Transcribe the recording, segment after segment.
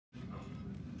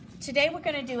today we're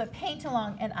going to do a paint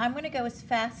along, and I'm going to go as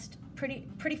fast,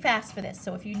 pretty fast for this.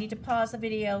 So if you need to pause the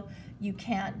video, you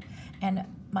can. And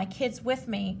my kids with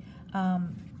me,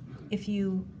 if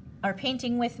you are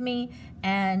painting with me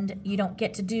and you don't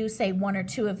get to do, say, one or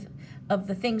two of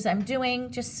the things I'm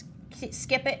doing, just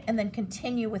skip it and then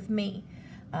continue with me.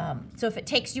 So if it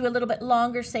takes you a little bit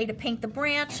longer, say, to paint the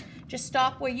branch, just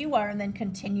stop where you are and then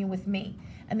continue with me.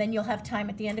 And then you'll have time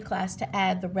at the end of class to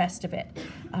add the rest of it.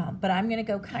 But I'm going to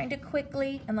go kind of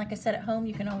quickly, and like I said, at home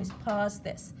you can always pause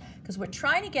this because we're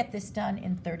trying to get this done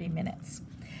in 30 minutes.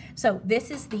 So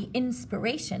this is the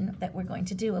inspiration that we're going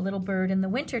to do, a little bird in the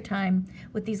wintertime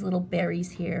with these little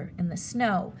berries here in the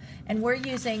snow. And we're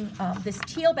using this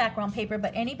teal background paper,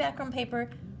 but any background paper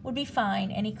would be fine,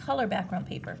 any color background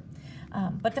paper.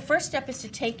 But the first step is to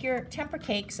take your tempera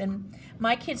cakes, and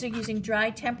my kids are using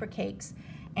dry tempera cakes,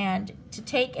 and to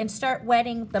take and start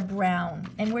wetting the brown.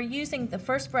 And we're using, the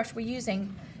first brush we're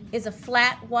using is a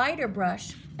flat, wider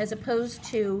brush, as opposed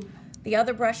to the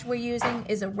other brush we're using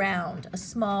is a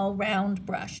small round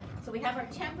brush. So we have our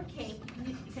tempera cake.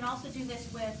 You can also do this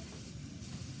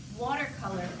with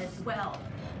watercolor as well.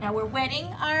 Now we're wetting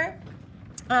our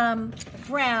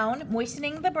brown,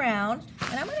 moistening the brown,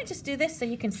 and I'm going to just do this so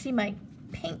you can see my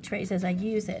paint trays as I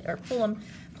use it, or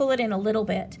pull it in a little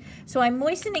bit. So I'm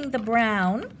moistening the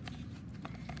brown,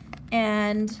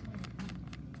 and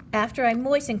after I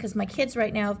moisten, because my kids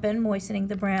right now have been moistening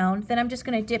the brown, then I'm just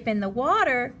going to dip in the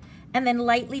water and then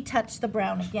lightly touch the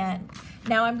brown again.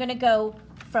 Now I'm going to go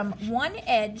from one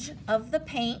edge of the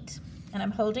paint, and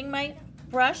I'm holding my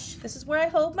brush. This is where I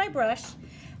hold my brush,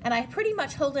 and I pretty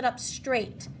much hold it up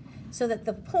straight so that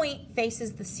the point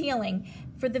faces the ceiling.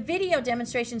 For the video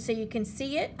demonstration so you can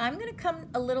see it, I'm going to come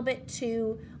a little bit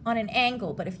on an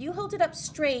angle, but if you hold it up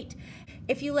straight,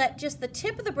 if you let just the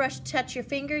tip of the brush touch your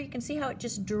finger, you can see how it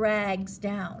just drags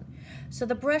down. So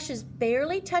the brush is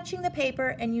barely touching the paper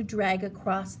and you drag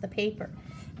across the paper.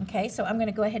 Okay, so I'm going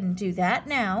to go ahead and do that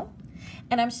now.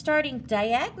 And I'm starting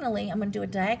diagonally. I'm going to do a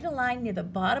diagonal line near the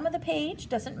bottom of the page,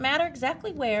 doesn't matter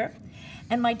exactly where,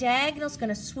 and my diagonal is going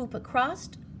to swoop across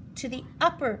to the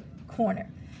upper corner.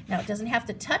 Now it doesn't have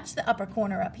to touch the upper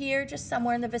corner up here, just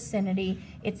somewhere in the vicinity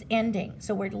it's ending.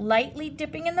 So we're lightly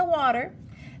dipping in the water,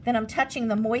 then I'm touching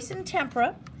the moistened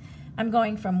tempera. I'm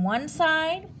going from one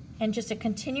side and just a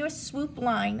continuous swoop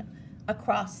line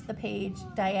across the page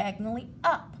diagonally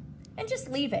up, and just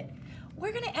leave it.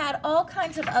 We're going to add all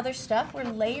kinds of other stuff. We're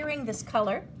layering this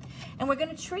color, and we're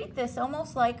going to treat this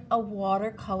almost like a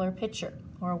watercolor picture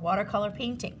or a watercolor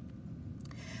painting.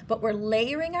 But we're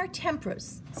layering our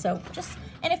temperas. So just,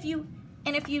 and if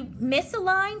you miss a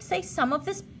line, say some of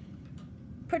this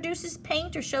produces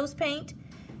paint or shows paint,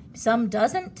 some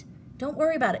doesn't, don't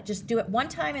worry about it. Just do it one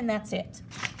time and that's it.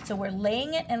 So we're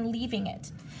laying it and leaving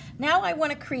it. Now I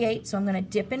want to create, so I'm going to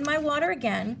dip in my water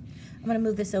again. I'm going to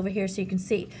move this over here so you can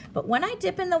see. But when I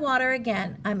dip in the water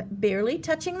again, I'm barely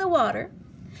touching the water,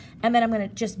 and then I'm going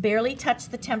to just barely touch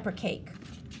the tempera cake.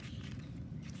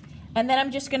 And then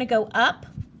I'm just going to go up,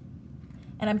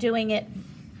 and I'm doing it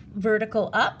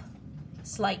vertical up,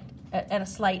 at a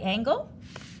slight angle.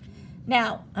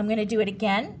 Now I'm going to do it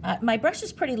again. My brush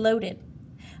is pretty loaded.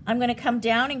 I'm going to come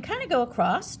down and kind of go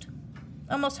across,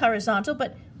 almost horizontal,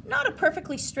 but not a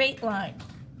perfectly straight line.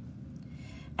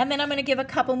 And then I'm going to give a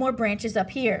couple more branches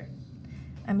up here.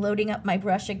 I'm loading up my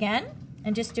brush again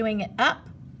and just doing it up,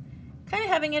 kind of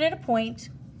having it at a point,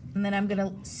 and then I'm going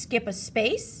to skip a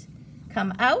space,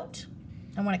 come out.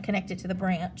 I want to connect it to the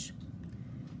branch.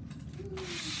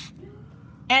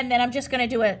 And then I'm just going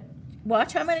to do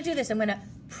watch how I'm going to do this. I'm going to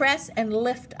press and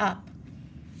lift up.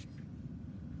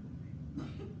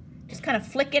 Just kind of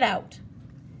flick it out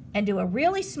and do a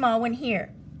really small one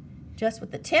here. Just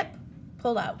with the tip,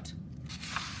 pull out.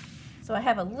 So I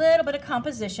have a little bit of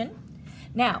composition.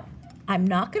 Now, I'm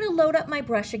not going to load up my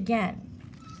brush again.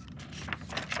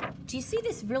 Do you see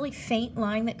this really faint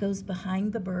line that goes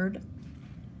behind the bird?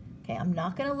 Okay, I'm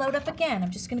not going to load up again.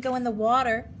 I'm just going to go in the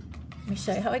water. Let me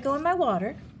show you how I go in my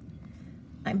water.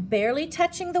 I'm barely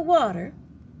touching the water,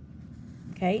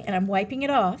 okay, and I'm wiping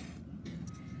it off.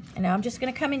 And now I'm just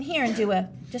going to come in here and do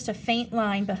just a faint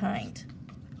line behind.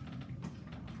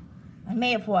 I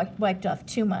may have wiped off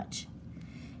too much.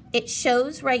 It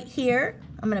shows right here.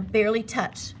 I'm going to barely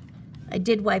touch. I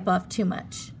did wipe off too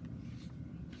much.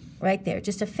 Right there,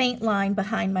 just a faint line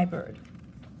behind my bird.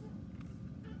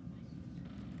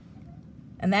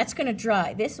 And that's going to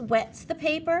dry. This wets the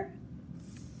paper.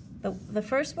 The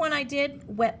first one I did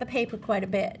wet the paper quite a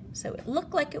bit. So it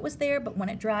looked like it was there, but when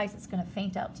it dries, it's going to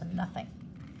faint out to nothing.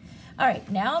 All right,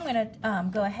 now I'm going to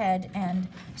go ahead and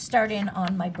start in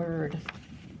on my bird.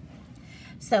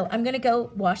 So I'm going to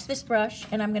go wash this brush,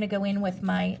 and I'm going to go in with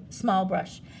my small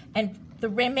brush. And the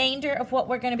remainder of what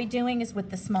we're going to be doing is with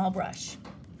the small brush.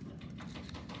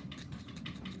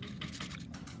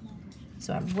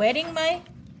 So I'm wetting my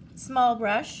small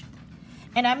brush,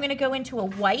 and I'm going to go into a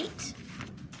white.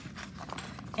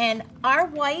 And our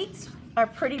whites are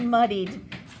pretty muddied.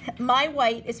 My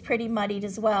white is pretty muddied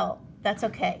as well. That's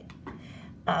okay.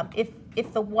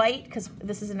 If the white, because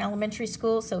this is an elementary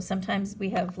school, so sometimes we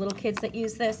have little kids that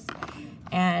use this,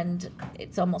 and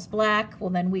it's almost black, well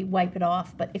then we wipe it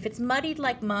off. But if it's muddied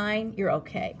like mine, you're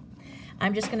okay.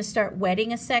 I'm just going to start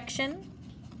wetting a section.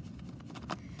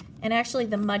 And actually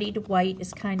the muddied white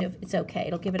is kind of, it's okay.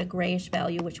 It'll give it a grayish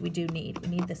value, which we do need. We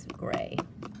need this gray.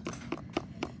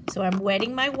 So I'm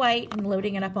wetting my white and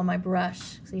loading it up on my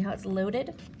brush. See how it's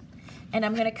loaded? And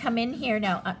I'm going to come in here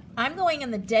now. I'm going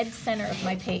in the dead center of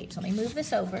my page. Let me move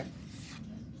this over.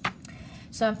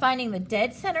 So I'm finding the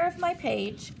dead center of my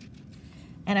page,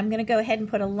 and I'm going to go ahead and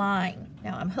put a line.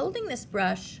 Now I'm holding this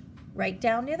brush right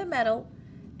down near the metal,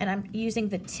 and I'm using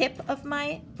the tip of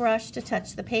my brush to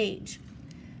touch the page.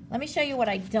 Let me show you what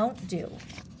I don't do.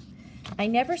 I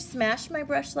never smash my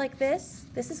brush like this.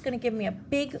 This is going to give me a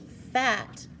big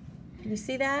fat, can you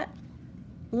see that?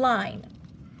 Line.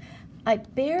 I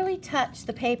barely touch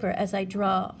the paper as I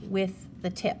draw with the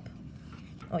tip.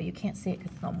 Oh, you can't see it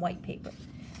because it's on white paper.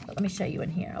 But let me show you in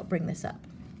here. I'll bring this up.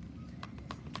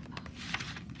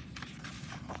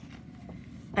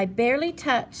 I barely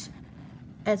touch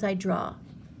as I draw.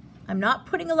 I'm not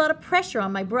putting a lot of pressure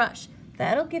on my brush.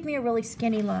 That'll give me a really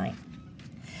skinny line.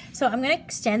 So I'm going to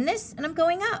extend this, and I'm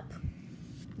going up.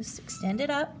 Just extend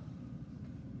it up.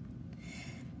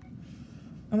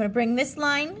 I'm going to bring this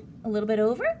line a little bit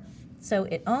over. So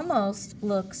it almost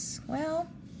looks, well,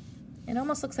 it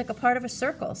almost looks like a part of a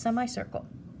circle, semicircle.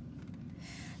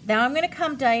 Now I'm going to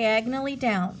come diagonally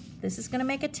down. This is going to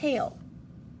make a tail.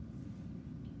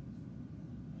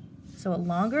 So a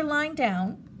longer line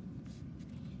down.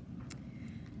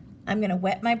 I'm going to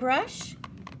wet my brush.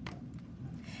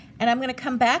 And I'm going to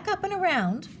come back up and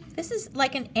around. This is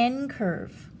like an N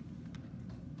curve.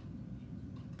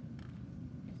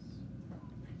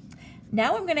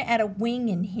 Now I'm going to add a wing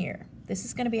in here. This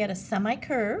is going to be at a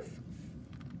semi-curve.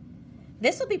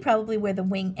 This will be probably where the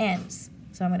wing ends.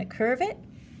 So I'm going to curve it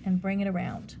and bring it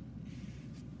around.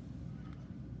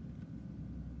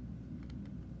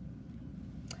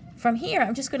 From here,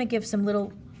 I'm just going to give some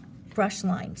little brush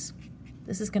lines.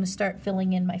 This is going to start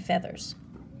filling in my feathers.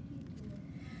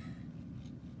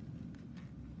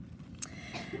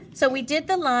 So we did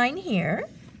the line here,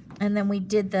 and then we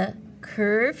did the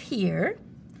curve here.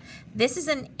 This is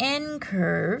an N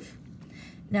curve.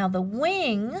 Now the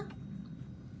wing,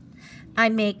 I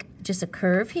make just a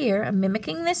curve here. I'm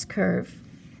mimicking this curve.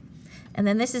 And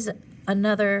then this is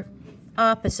another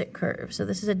opposite curve. So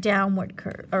this is a downward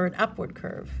curve, or an upward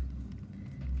curve.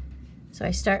 So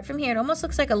I start from here. It almost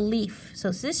looks like a leaf.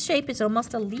 So this shape is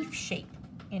almost a leaf shape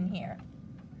in here.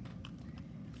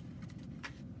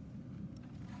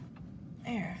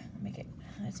 There, make it,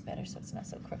 that's better so it's not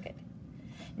so crooked.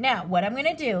 Now, what I'm going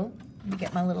to do, let me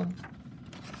get my little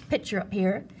picture up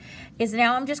here, is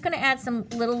now I'm just going to add some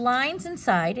little lines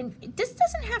inside. And this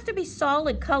doesn't have to be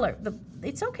solid color.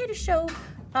 It's okay to show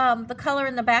the color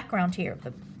in the background here,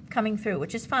 coming through,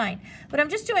 which is fine. But I'm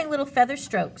just doing little feather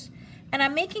strokes. And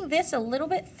I'm making this a little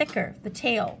bit thicker, the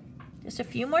tail. Just a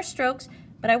few more strokes,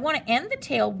 but I want to end the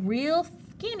tail real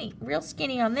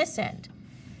skinny on this end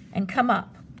and come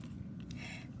up.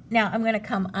 Now I'm going to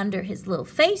come under his little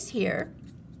face here.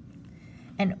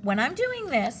 And when I'm doing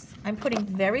this, I'm putting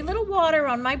very little water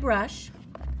on my brush,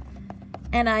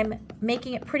 and I'm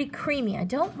making it pretty creamy. I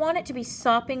don't want it to be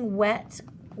sopping wet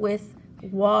with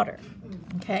water,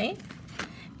 okay?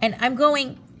 And I'm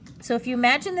going, so if you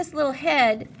imagine this little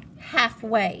head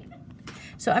halfway.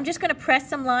 So I'm just going to press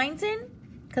some lines in,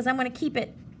 because I'm going to keep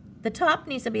it, the top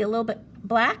needs to be a little bit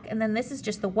black, and then this is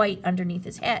just the white underneath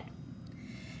his head.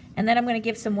 And then I'm going to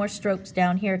give some more strokes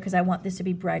down here because I want this to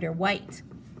be brighter white.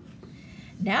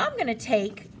 Now I'm going to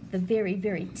take the very,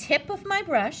 very tip of my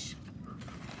brush,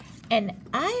 and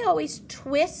I always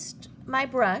twist my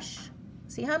brush.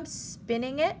 See how I'm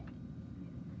spinning it?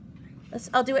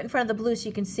 I'll do it in front of the blue so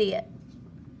you can see it.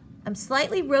 I'm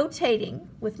slightly rotating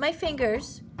with my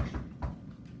fingers.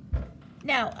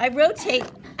 Now I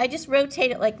just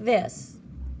rotate it like this,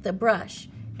 the brush,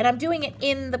 and I'm doing it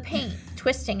in the paint,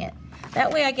 twisting it.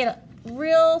 That way I get a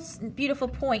real beautiful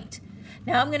point.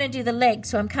 Now I'm going to do the leg,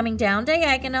 so I'm coming down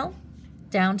diagonal,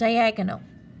 down diagonal.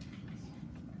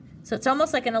 So it's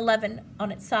almost like an 11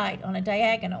 on its side, on a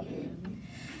diagonal.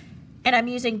 And I'm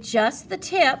using just the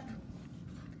tip,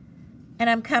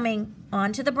 and I'm coming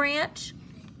onto the branch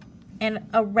and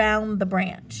around the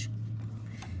branch.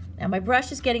 Now my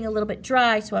brush is getting a little bit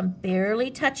dry, so I'm barely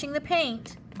touching the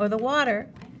paint or the water,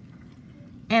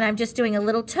 and I'm just doing a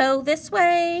little toe this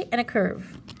way and a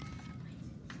curve.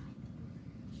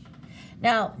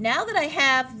 Now that I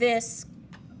have this,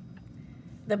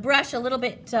 the brush a little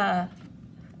bit,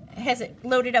 has it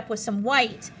loaded up with some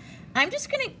white, I'm just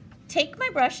going to take my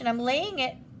brush and I'm laying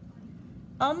it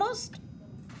almost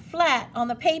flat on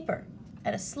the paper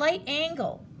at a slight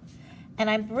angle. And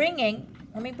I'm bringing,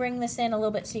 let me bring this in a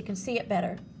little bit so you can see it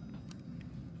better.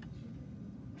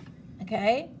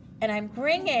 Okay? And I'm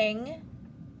bringing,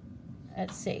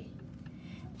 let's see,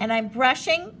 and I'm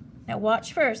brushing. Now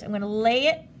watch first. I'm going to lay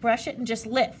it, brush it, and just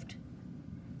lift.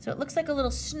 So it looks like a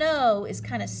little snow is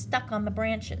kind of stuck on the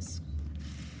branches.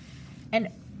 And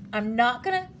I'm not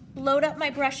going to load up my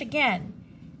brush again.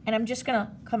 And I'm just going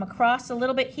to come across a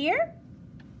little bit here.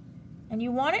 And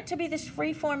you want it to be this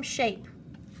free-form shape.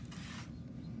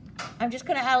 I'm just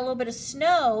going to add a little bit of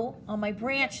snow on my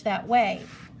branch that way.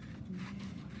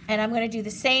 And I'm going to do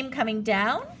the same coming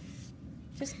down.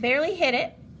 Just barely hit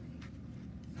it.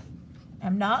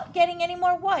 I'm not getting any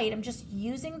more white. I'm just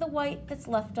using the white that's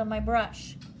left on my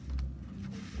brush.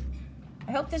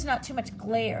 I hope there's not too much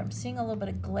glare. I'm seeing a little bit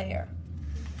of glare.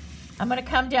 I'm going to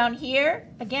come down here.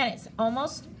 Again, it's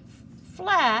almost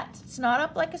flat. It's not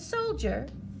up like a soldier.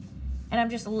 And I'm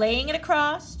just laying it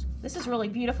across. This is really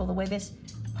beautiful, the way this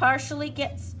partially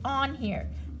gets on here.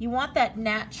 You want that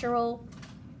natural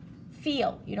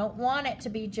feel. You don't want it to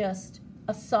be just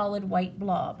a solid white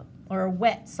blob or a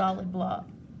wet solid blob.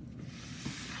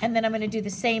 And then I'm going to do the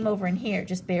same over in here.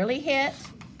 Just barely hit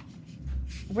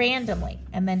randomly.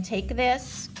 And then take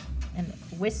this and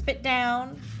wisp it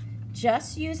down,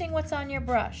 just using what's on your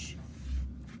brush.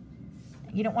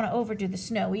 You don't want to overdo the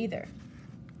snow either.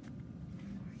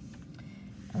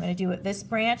 I'm going to do it this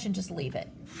branch and just leave it.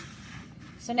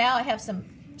 So now I have some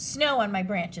snow on my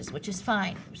branches, which is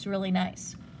fine. It's really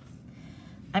nice.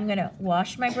 I'm going to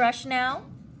wash my brush now.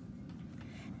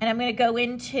 And I'm going to go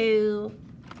into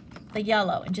the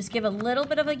yellow and just give a little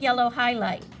bit of a yellow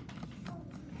highlight.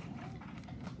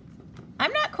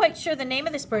 I'm not quite sure the name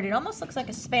of this bird. It almost looks like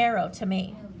a sparrow to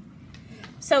me.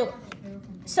 So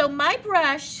my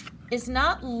brush is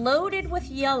not loaded with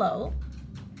yellow.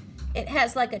 It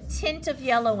has like a tint of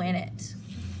yellow in it.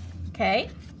 Okay?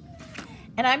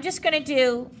 And I'm just going to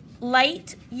do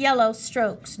light yellow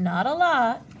strokes, not a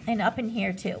lot, and up in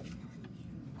here too.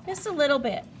 Just a little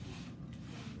bit.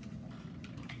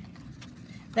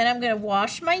 Then I'm going to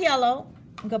wash my yellow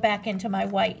and go back into my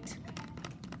white.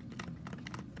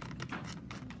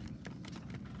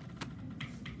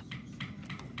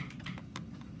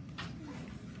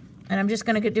 And I'm just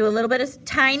going to do a little bit of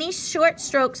tiny short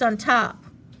strokes on top.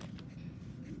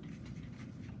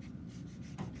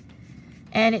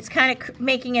 And it's kind of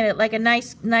making it like a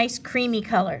nice creamy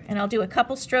color. And I'll do a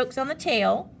couple strokes on the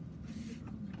tail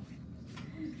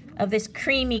of this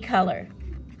creamy color.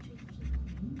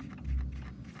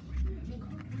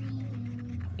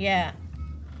 Yeah.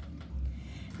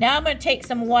 Now I'm going to take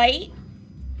some white.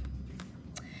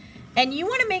 And you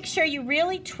want to make sure you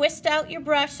really twist out your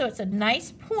brush so it's a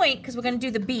nice point, because we're going to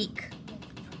do the beak.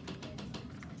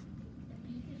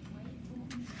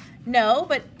 No,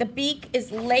 but the beak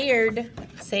is layered,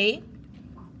 see?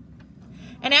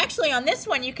 And actually on this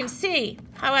one you can see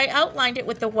how I outlined it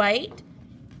with the white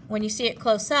when you see it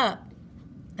close up.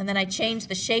 And then I changed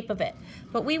the shape of it.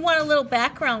 But we want a little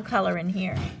background color in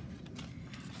here.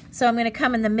 So I'm going to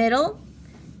come in the middle.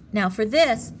 Now for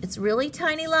this, it's really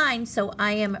tiny lines, so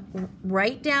I am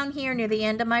right down here near the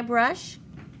end of my brush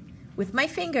with my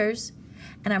fingers,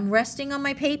 and I'm resting on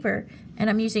my paper, and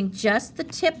I'm using just the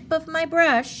tip of my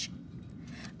brush,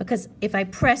 because if I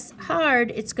press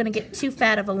hard, it's going to get too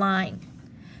fat of a line.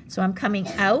 So I'm coming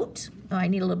out. Oh, I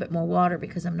need a little bit more water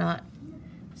because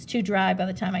it's too dry by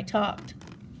the time I talked.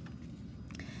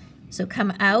 So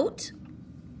come out,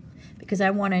 because I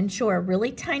want to ensure a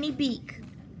really tiny beak.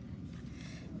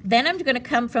 Then I'm going to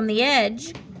come from the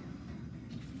edge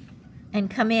and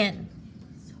come in.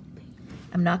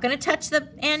 I'm not going to touch the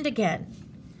end again.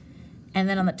 And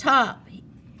then on the top,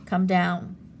 come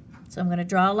down. So I'm going to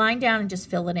draw a line down and just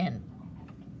fill it in.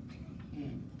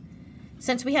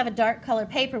 Since we have a dark color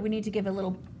paper, we need to give a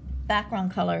little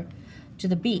background color to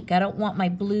the beak. I don't want my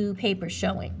blue paper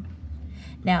showing.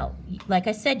 Now, like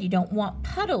I said, you don't want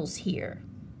puddles here.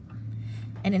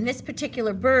 And in this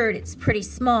particular bird, it's pretty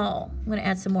small. I'm going to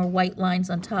add some more white lines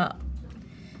on top.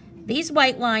 These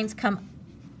white lines come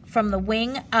from the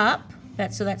wing up.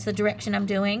 So that's the direction I'm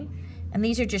doing. And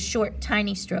these are just short,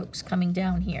 tiny strokes coming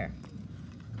down here.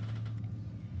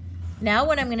 Now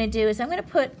what I'm going to do is I'm going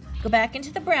to go back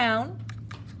into the brown,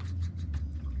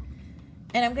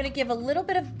 and I'm going to give a little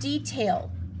bit of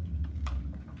detail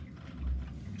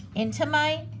into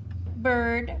my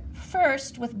bird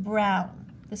first with brown.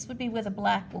 This would be where the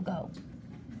black will go.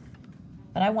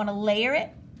 But I want to layer it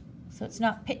so it's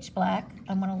not pitch black.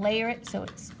 I'm going to layer it so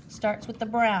it starts with the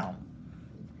brown.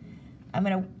 I'm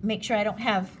going to make sure I don't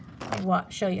have, I'll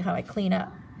show you how I clean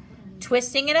up.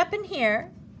 Twisting it up in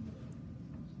here.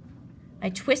 I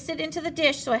twist it into the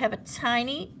dish so I have a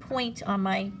tiny point on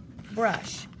my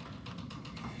brush.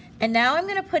 And now I'm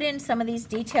going to put in some of these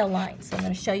detail lines. So I'm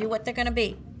going to show you what they're going to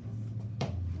be.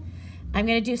 I'm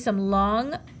going to do some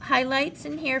long highlights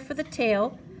in here for the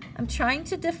tail. I'm trying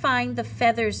to define the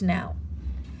feathers now.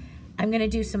 I'm going to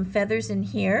do some feathers in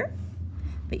here.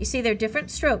 But you see they're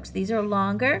different strokes. These are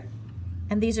longer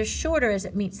and these are shorter as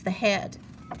it meets the head.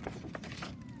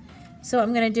 So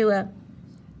I'm going to do a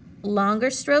longer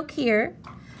stroke here.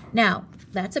 Now,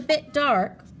 that's a bit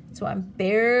dark, so I'm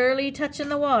barely touching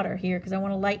the water here because I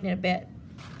want to lighten it a bit.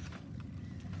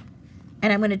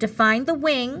 And I'm going to define the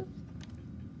wing.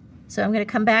 So I'm going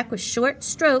to come back with short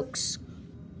strokes.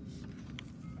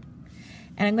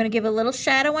 And I'm going to give a little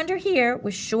shadow under here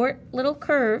with short little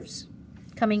curves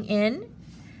coming in.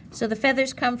 So the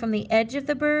feathers come from the edge of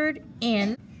the bird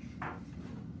in.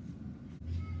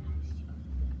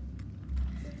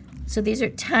 So these are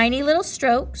tiny little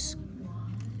strokes.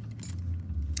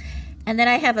 And then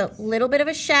I have a little bit of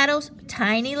a shadow,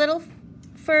 tiny little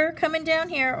fur coming down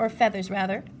here, or feathers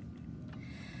rather.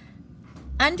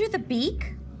 Under the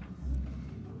beak,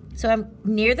 so I'm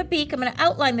near the beak, I'm going to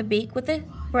outline the beak with the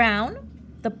brown,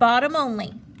 the bottom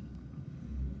only.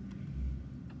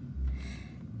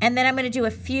 And then I'm going to do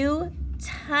a few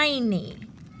tiny,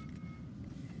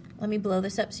 let me blow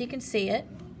this up so you can see it.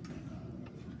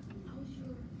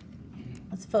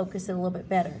 Let's focus it a little bit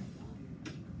better.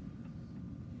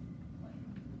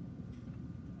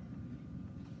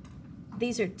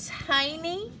 These are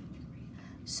tiny,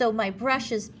 so my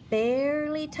brush is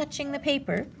barely touching the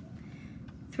paper.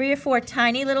 3 or 4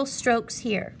 tiny little strokes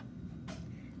here.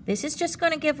 This is just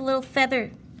going to give a little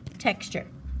feather texture.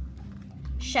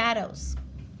 Shadows.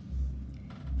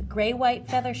 The gray-white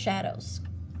feather shadows.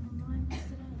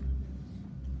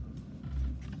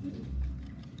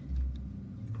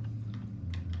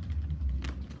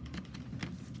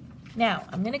 Now,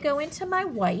 I'm going to go into my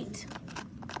white.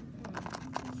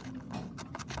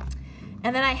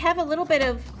 And then I have a little bit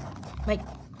of like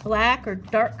black or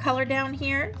dark color down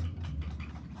here.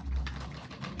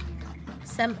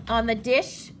 Some on the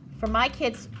dish. For my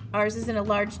kids, ours isn't a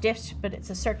large dish, but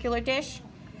it's a circular dish.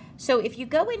 So if you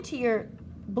go into your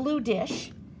blue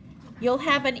dish, you'll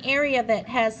have an area that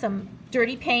has some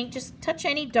dirty paint. Just touch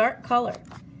any dark color,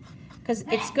 because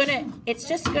it's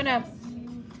just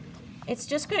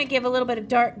gonna give a little bit of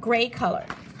dark gray color.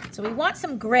 So we want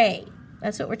some gray.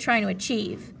 That's what we're trying to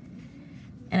achieve.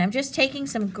 And I'm just taking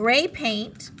some gray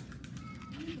paint.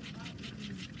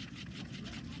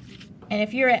 And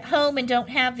if you're at home and don't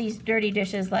have these dirty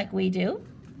dishes like we do,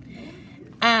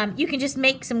 you can just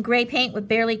make some gray paint with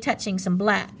barely touching some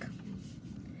black.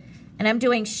 And I'm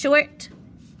doing short,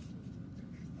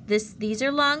 these are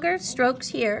longer strokes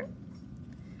here.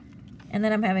 And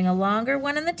then I'm having a longer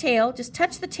one in the tail. Just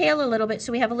touch the tail a little bit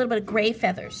so we have a little bit of gray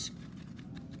feathers.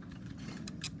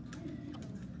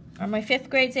 Are my 5th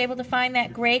grades able to find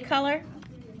that gray color?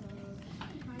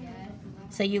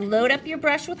 So you load up your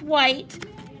brush with white,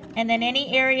 and then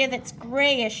any area that's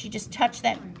grayish, you just touch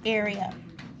that area.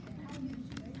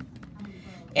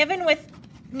 Even with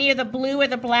near the blue or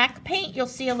the black paint, you'll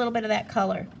see a little bit of that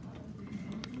color.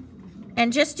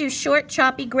 And just do short,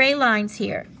 choppy gray lines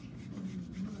here.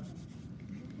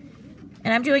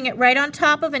 And I'm doing it right on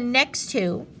top of and next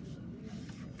to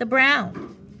the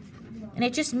brown. And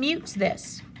it just mutes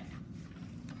this.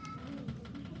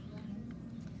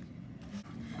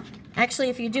 Actually,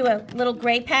 if you do a little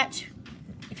gray patch,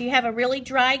 if you have a really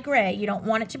dry gray, you don't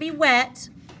want it to be wet.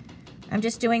 I'm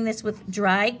just doing this with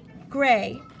dry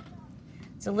gray.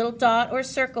 It's a little dot or a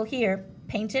circle here.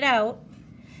 Paint it out.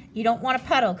 You don't want a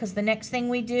puddle, because the next thing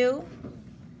we do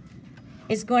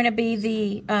is going to be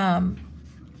the, I'm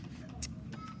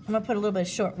going to put a little bit of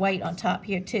short white on top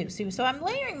here too. See, so I'm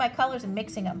layering my colors and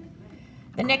mixing them.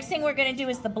 The next thing we're going to do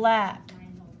is the black.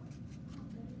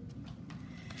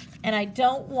 And I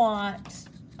don't want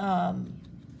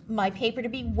my paper to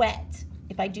be wet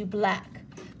if I do black.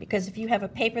 Because if you have a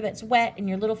paper that's wet and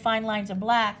your little fine lines are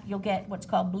black, you'll get what's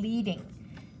called bleeding.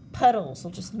 Puddles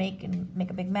will just make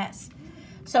a big mess.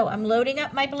 So I'm loading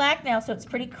up my black now so it's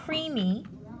pretty creamy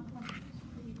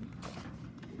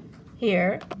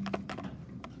here.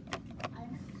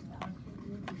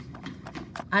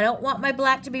 I don't want my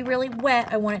black to be really wet.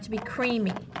 I want it to be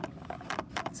creamy.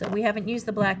 So we haven't used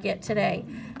the black yet today.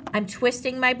 I'm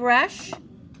twisting my brush,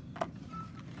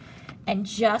 and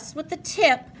just with the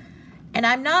tip, and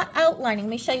I'm not outlining.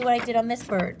 Let me show you what I did on this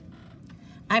bird.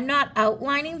 I'm not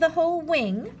outlining the whole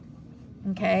wing,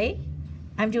 okay?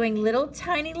 I'm doing little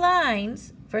tiny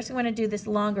lines. First I'm going to do this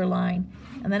longer line,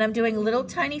 and then I'm doing little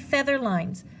tiny feather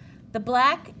lines. The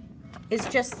black is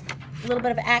just a little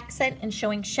bit of accent and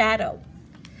showing shadow.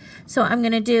 So I'm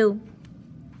going to do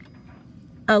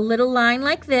a little line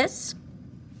like this,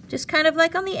 just kind of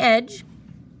like on the edge.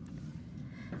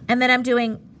 And then I'm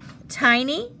doing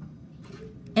tiny,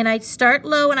 and I start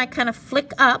low and I kind of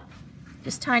flick up,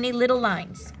 just tiny little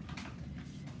lines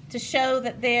to show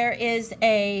that there is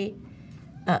a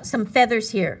some feathers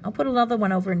here. I'll put another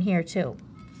one over in here too.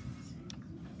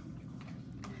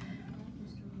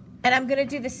 And I'm going to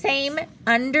do the same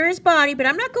under his body, but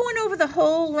I'm not going over the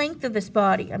whole length of this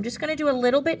body. I'm just going to do a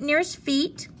little bit near his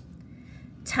feet,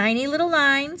 tiny little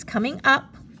lines coming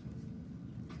up,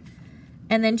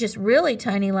 and then just really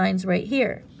tiny lines right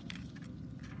here.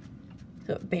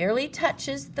 So it barely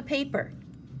touches the paper.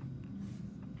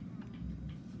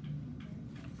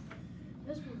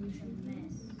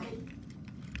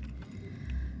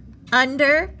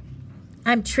 Under,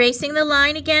 I'm tracing the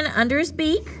line again under his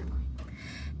beak.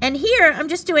 And here, I'm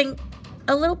just doing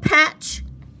a little patch.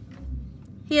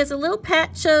 He has a little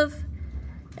patch of,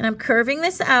 and I'm curving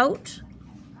this out.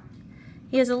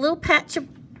 He has a little patch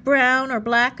of brown or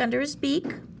black under his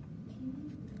beak.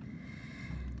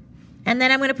 And then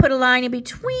I'm going to put a line in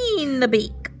between the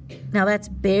beak. Now that's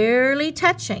barely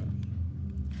touching.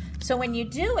 So when you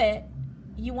do it,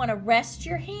 you want to rest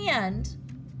your hand.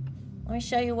 Let me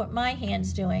show you what my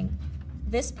hand's doing.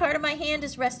 This part of my hand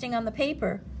is resting on the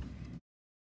paper.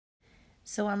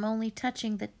 So I'm only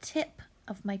touching the tip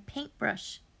of my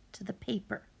paintbrush to the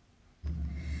paper.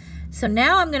 So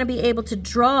now I'm going to be able to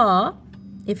draw.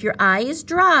 If your eye is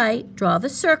dry, draw the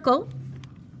circle.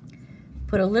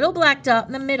 Put a little black dot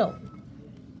in the middle.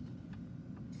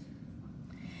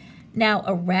 Now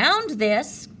around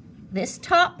this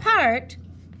top part,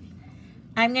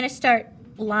 I'm going to start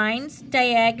lines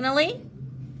diagonally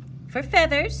for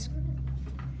feathers,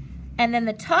 and then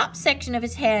the top section of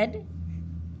his head,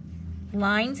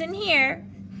 lines in here,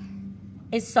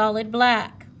 is solid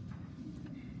black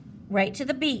right to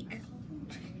the beak.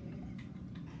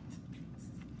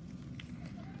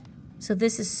 So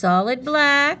this is solid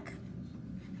black,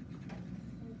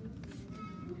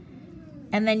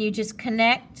 and then you just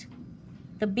connect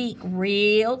the beak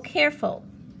real careful.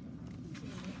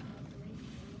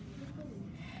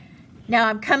 Now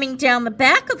I'm coming down the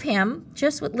back of him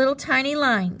just with little tiny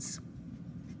lines.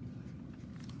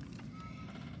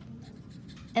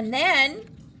 And then,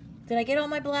 did I get all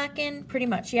my black in? Pretty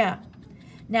much, yeah.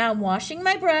 Now I'm washing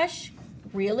my brush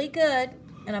really good,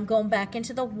 and I'm going back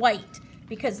into the white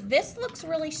because this looks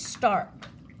really stark,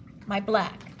 my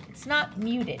black. It's not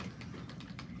muted.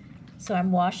 So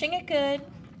I'm washing it good,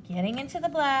 getting into the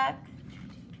black.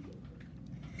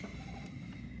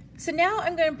 So now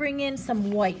I'm going to bring in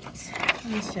some white. Let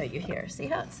me show you here. See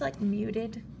how it's like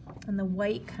muted? And the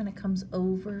white kind of comes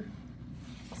over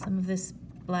some of this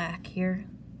black here.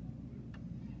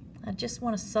 I just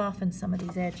want to soften some of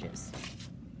these edges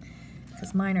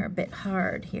because mine are a bit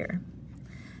hard here.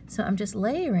 So I'm just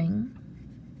layering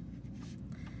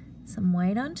some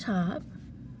white on top.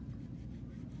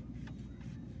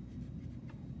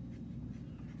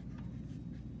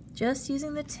 Just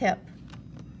using the tip.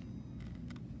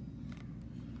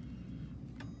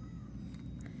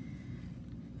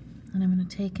 And I'm going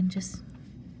to take and just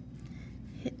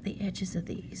hit the edges of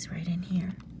these right in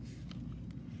here.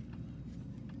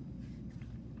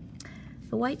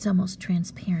 The white's almost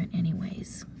transparent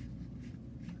anyways.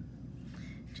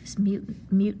 Just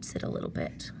mutes it a little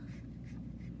bit.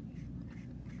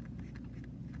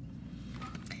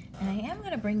 And I am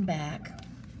going to bring back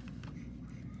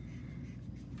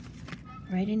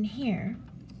right in here.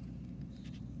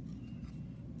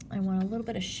 I want a little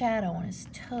bit of shadow on his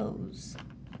toes.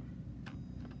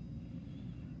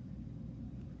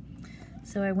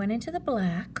 So I went into the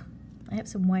black. I have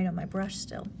some white on my brush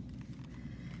still.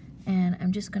 And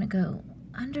I'm just going to go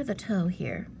under the toe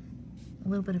here, a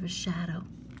little bit of a shadow.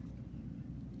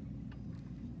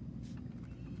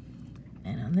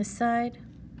 And on this side,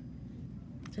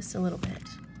 just a little bit.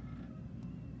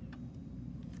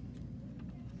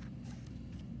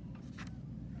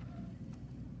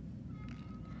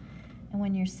 And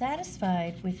when you're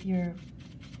satisfied with your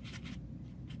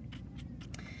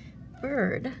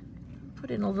bird,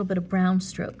 put in a little bit of brown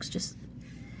strokes, just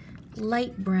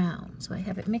light brown, so I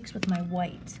have it mixed with my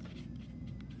white.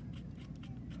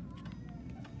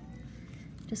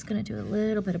 Just going to do a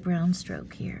little bit of brown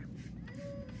stroke here.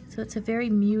 So it's a very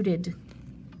muted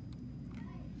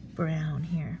brown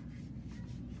here.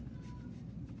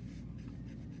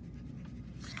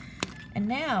 And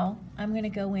now I'm going to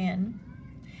go in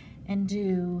and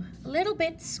do little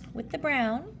bits with the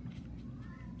brown,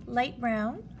 light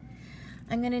brown.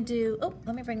 I'm going to do, oh,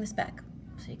 let me bring this back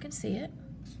so you can see it.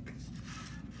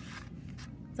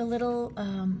 The little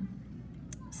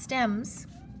stems,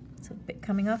 so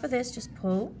coming off of this, just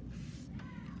pull.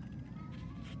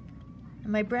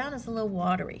 And my brown is a little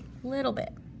watery, a little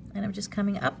bit. And I'm just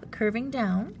coming up, curving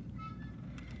down.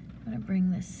 I'm going to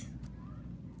bring this,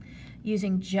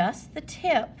 using just the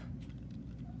tip.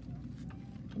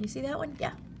 Can you see that one?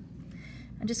 Yeah.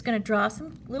 I'm just going to draw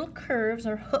some little curves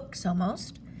or hooks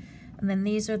almost. And then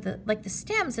these are like the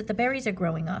stems that the berries are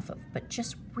growing off of, but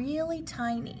just really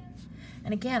tiny.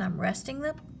 And again, I'm resting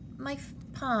my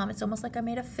palm. It's almost like I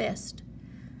made a fist.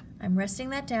 I'm resting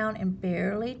that down and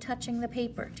barely touching the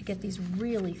paper to get these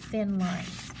really thin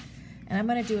lines. And I'm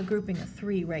going to do a grouping of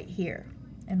 3 right here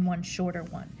and one shorter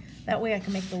one. That way I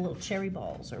can make the little cherry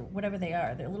balls or whatever they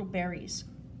are. They're little berries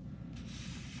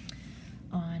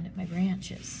on my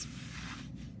branches.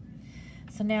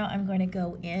 So now I'm going to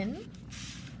go in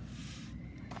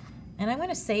and I'm going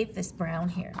to save this brown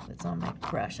here that's on my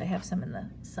brush. I have some in the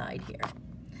side here.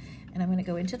 And I'm going to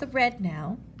go into the red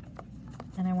now,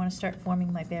 and I want to start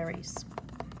forming my berries.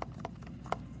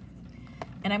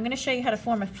 And I'm going to show you how to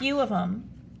form a few of them.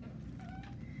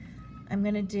 I'm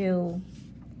going to do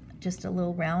just a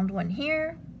little round one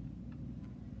here,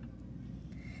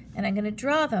 and I'm going to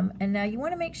draw them. And now you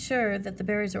want to make sure that the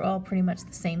berries are all pretty much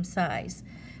the same size.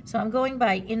 So I'm going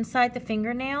by inside the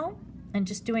fingernail and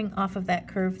just doing off of that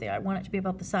curve there. I want it to be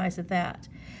about the size of that.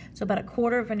 So about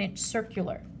 1/4 of an inch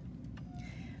circular.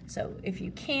 So if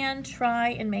you can, try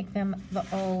and make them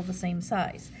all the same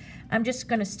size. I'm just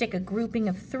going to stick a grouping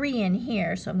of 3 in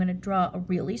here. So I'm going to draw a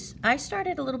really, I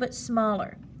started a little bit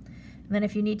smaller. And then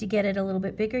if you need to get it a little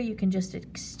bit bigger, you can just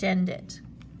extend it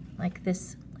like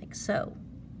this, like so.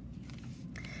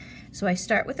 So I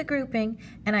start with a grouping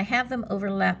and I have them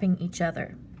overlapping each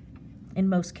other in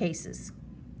most cases.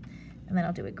 And then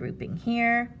I'll do a grouping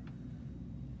here.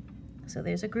 So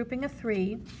there's a grouping of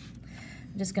 3.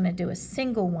 I'm just going to do a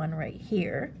single one right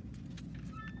here.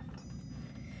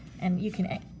 And you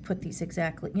can put these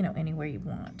exactly, you know, anywhere you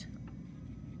want.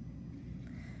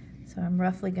 So I'm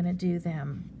roughly going to do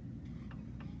them.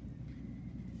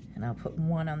 And I'll put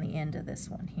 1 on the end of this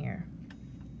one here.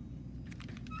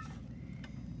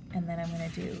 And then I'm going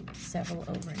to do several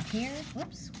over in here.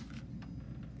 Whoops.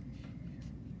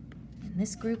 In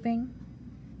this grouping.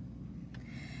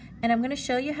 And I'm going to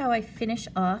show you how I finish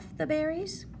off the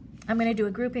berries. I'm going to do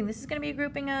a grouping. This is going to be a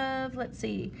grouping of, let's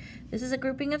see, this is a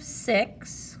grouping of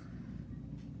 6.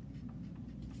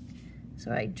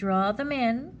 So I draw them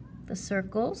in, the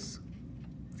circles.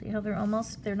 See how they're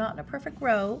almost, they're not in a perfect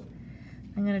row.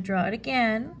 I'm going to draw it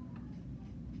again,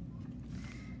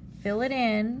 fill it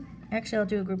in. Actually, I'll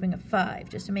do a grouping of 5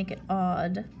 just to make it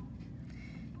odd.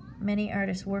 Many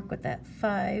artists work with that.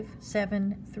 5,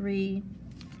 7, 3.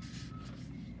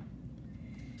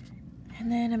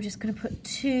 And then I'm just going to put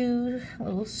 2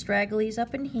 little stragglies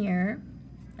up in here.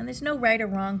 And there's no right or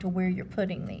wrong to where you're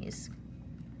putting these.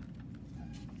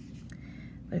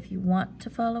 But if you want to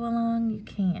follow along, you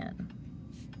can.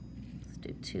 Let's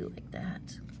do 2 like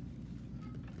that.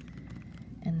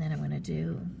 And then I'm going to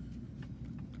do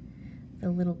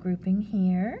the little grouping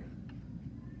here.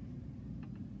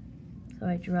 So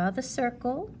I draw the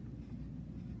circle.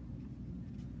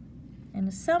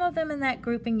 And some of them in that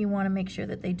grouping, you want to make sure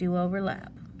that they do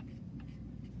overlap.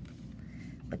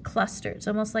 The cluster, it's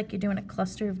almost like you're doing a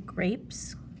cluster of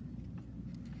grapes.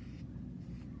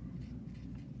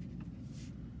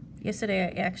 Yesterday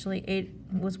I actually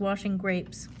was washing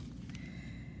grapes,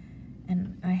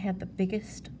 and I had the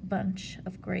biggest bunch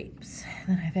of grapes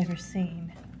that I've ever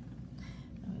seen.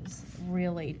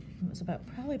 It was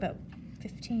probably about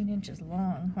 15 inches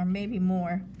long, or maybe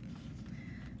more.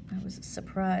 I was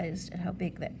surprised at how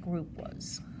big that group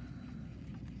was.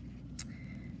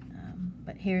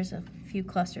 But here's a few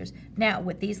clusters. Now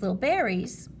with these little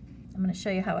berries, I'm going to show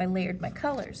you how I layered my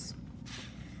colors.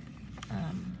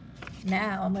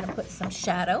 Now I'm going to put some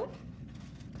shadow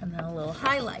and then a little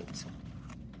highlight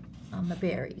on the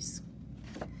berries.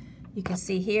 You can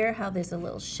see here how there's a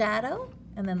little shadow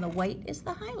and then the white is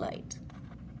the highlight.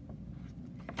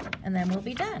 And then we'll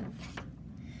be done.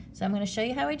 So I'm going to show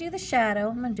you how I do the shadow.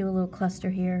 I'm going to do a little cluster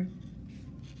here.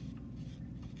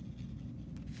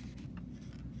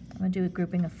 I'm going to do a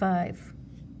grouping of 5.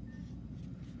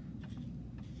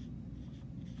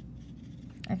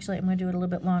 Actually, I'm going to do it a little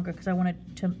bit longer because I want it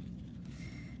to,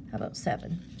 how about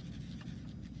 7?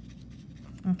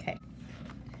 Okay.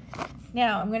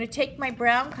 Now I'm going to take my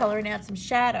brown color and add some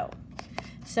shadow.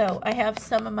 So I have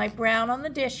some of my brown on the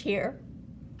dish here,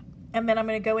 and then I'm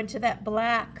going to go into that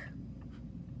black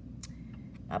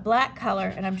color,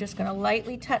 and I'm just going to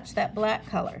lightly touch that black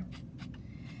color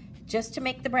just to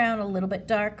make the brown a little bit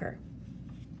darker.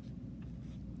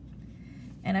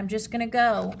 And I'm just going to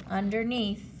go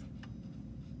underneath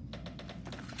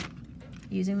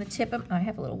using the tip of, I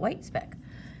have a little white speck,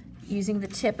 using the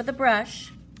tip of the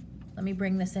brush. Let me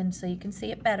bring this in so you can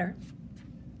see it better.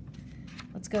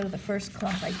 Let's go to the first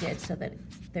clump I did so that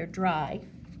they're dry.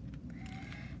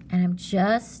 And I'm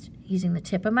just using the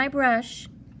tip of my brush,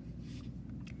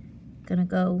 gonna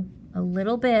go a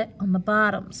little bit on the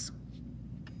bottoms.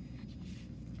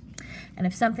 And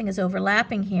if something is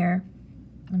overlapping here,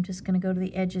 I'm just gonna go to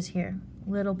the edges here, a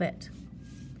little bit.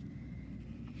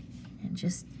 And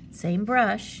just same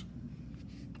brush,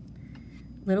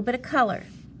 a little bit of color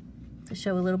to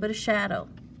show a little bit of shadow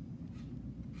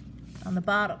on the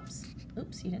bottoms.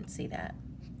 Oops, you didn't see that.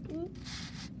 And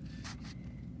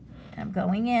I'm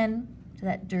going in to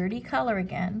that dirty color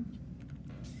again.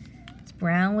 It's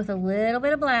brown with a little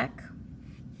bit of black.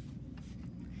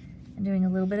 And doing a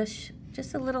little bit of,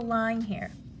 just a little line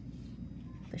here,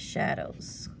 the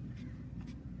shadows.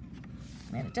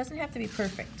 And it doesn't have to be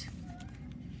perfect.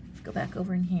 Let's go back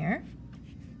over in here.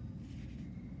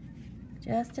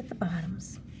 Just at the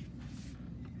bottoms.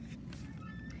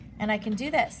 And I can do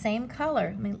that same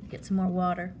color. Let me get some more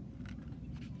water.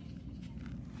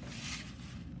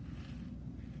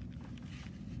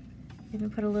 Even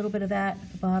put a little bit of that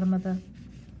at the bottom of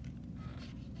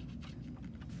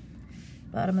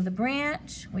the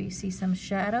branch where you see some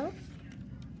shadow.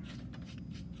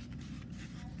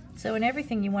 So in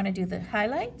everything you want to do the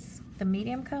highlights, the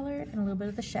medium color, and a little bit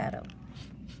of the shadow.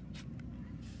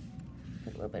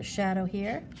 Put a little bit of shadow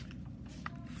here.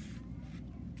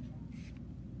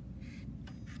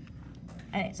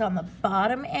 And it's on the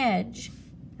bottom edge,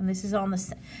 and this is on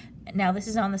the, now this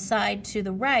is on the side to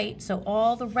the right, so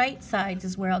all the right sides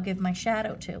is where I'll give my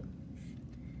shadow to.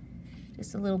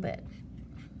 Just a little bit.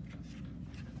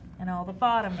 And all the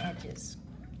bottom edges.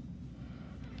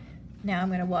 Now I'm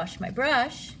going to wash my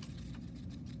brush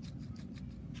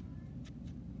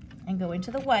and go into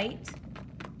the white,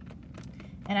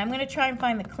 and I'm going to try and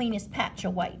find the cleanest patch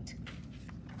of white.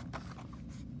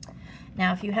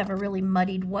 Now if you have a really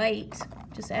muddied white,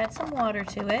 just add some water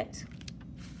to it.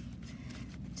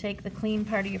 Take the clean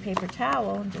part of your paper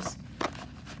towel and just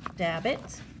dab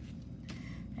it.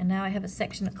 And now I have a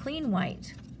section of clean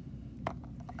white.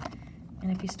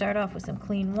 And if you start off with some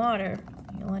clean water,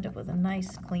 you'll end up with a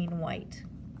nice clean white.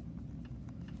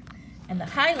 And the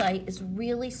highlight is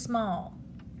really small.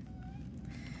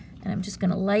 And I'm just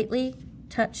going to lightly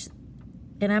touch,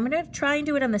 and I'm going to try and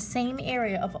do it on the same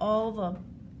area of all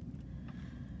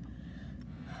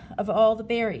the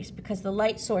berries, because the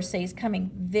light source say is coming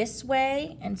this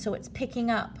way, and so it's picking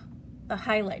up the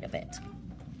highlight of it.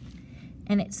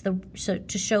 And it's the, so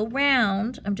to show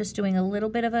round, I'm just doing a little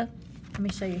bit of a, let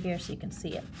me show you here so you can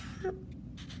see it.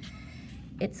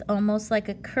 It's almost like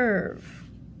a curve.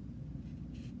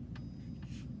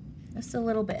 Just a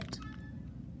little bit.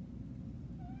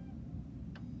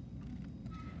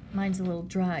 Mine's a little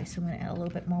dry, so I'm going to add a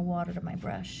little bit more water to my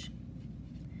brush.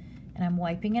 And I'm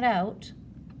wiping it out,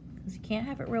 because you can't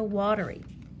have it real watery.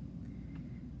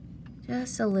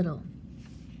 Just a little.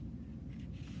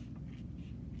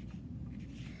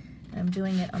 I'm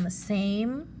doing it on the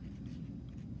same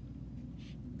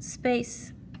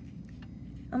space,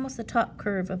 almost the top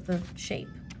curve of the shape.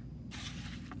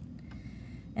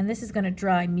 And this is going to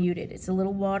dry muted. It's a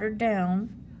little watered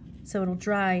down, so it'll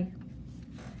dry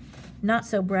not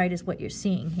so bright as what you're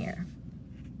seeing here,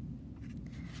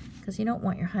 because you don't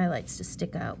want your highlights to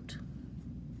stick out.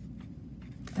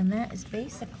 And that is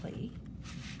basically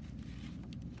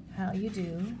how you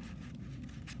do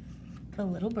the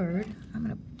little bird. I'm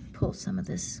going to pull some of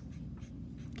this,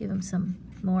 give him some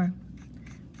more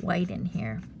white in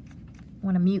here. I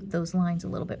want to mute those lines a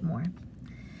little bit more.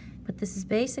 But this is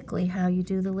basically how you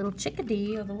do the little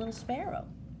chickadee or the little sparrow,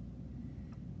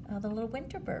 the little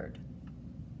winter bird.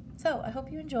 So I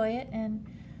hope you enjoy it, and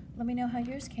let me know how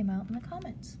yours came out in the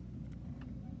comments.